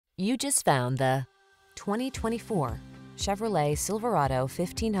You just found the 2024 Chevrolet Silverado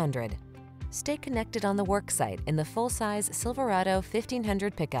 1500. Stay connected on the worksite in the full-size Silverado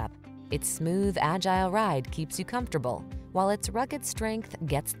 1500 pickup. Its smooth, agile ride keeps you comfortable, while its rugged strength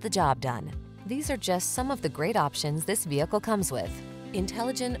gets the job done. These are just some of the great options this vehicle comes with: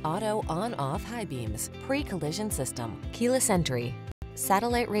 intelligent auto on-off high beams, pre-collision system, keyless entry,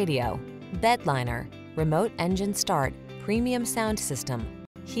 satellite radio, bed liner, remote engine start, premium sound system,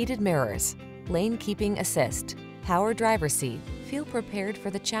 heated mirrors, lane keeping assist, power driver's seat. Feel prepared for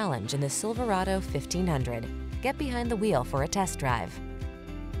the challenge in the Silverado 1500. Get behind the wheel for a test drive.